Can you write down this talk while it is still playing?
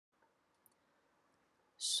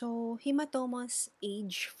So, hematomas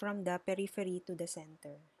age from the periphery to the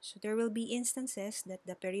center. So, there will be instances that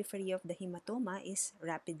the periphery of the hematoma is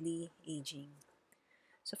rapidly aging.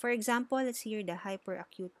 So, for example, let's hear the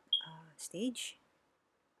hyperacute stage.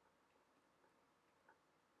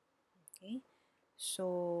 Okay.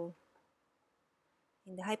 So,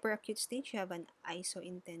 in the hyperacute stage, you have an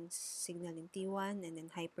isointense signal in T1 and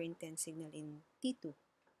then hyperintense signal in T2.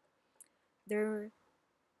 There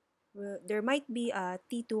there might be a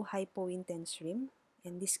T2 hypointense rim,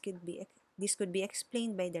 and this could be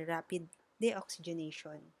explained by the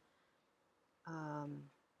deoxygenation, um,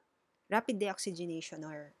 rapid deoxygenation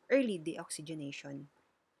or early deoxygenation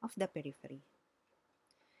of the periphery.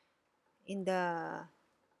 In the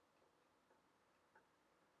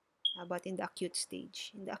How about in the acute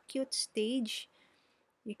stage? In the acute stage,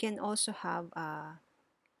 you can also have a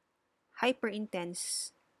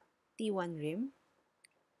hyperintense T1 rim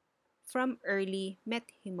from early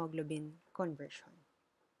methemoglobin conversion.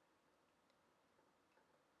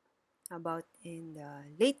 About in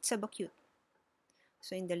the late subacute?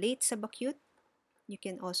 So in the late subacute, you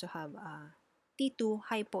can also have a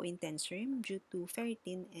T2 hypointense rim due to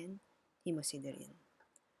ferritin and hemosiderin.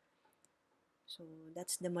 So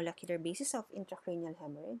that's the molecular basis of intracranial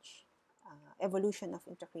hemorrhage, evolution of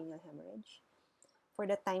intracranial hemorrhage. For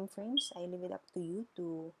the time frames, I leave it up to you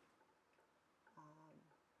to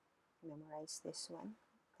memorize this one,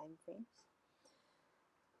 time frames.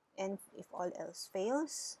 And if all else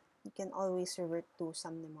fails, you can always revert to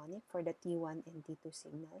some mnemonic for the T1 and T2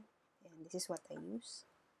 signal. And this is what I use.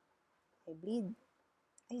 I bleed,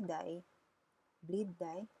 I die, bleed,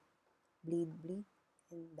 die, bleed, bleed,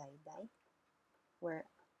 and die, die. Where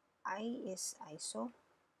I is iso,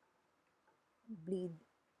 bleed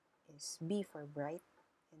is B for bright,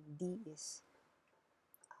 and D is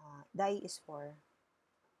die is for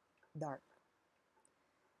dark.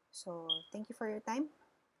 So thank you for your time.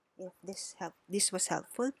 If this was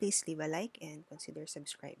helpful, please leave a like and consider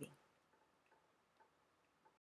subscribing.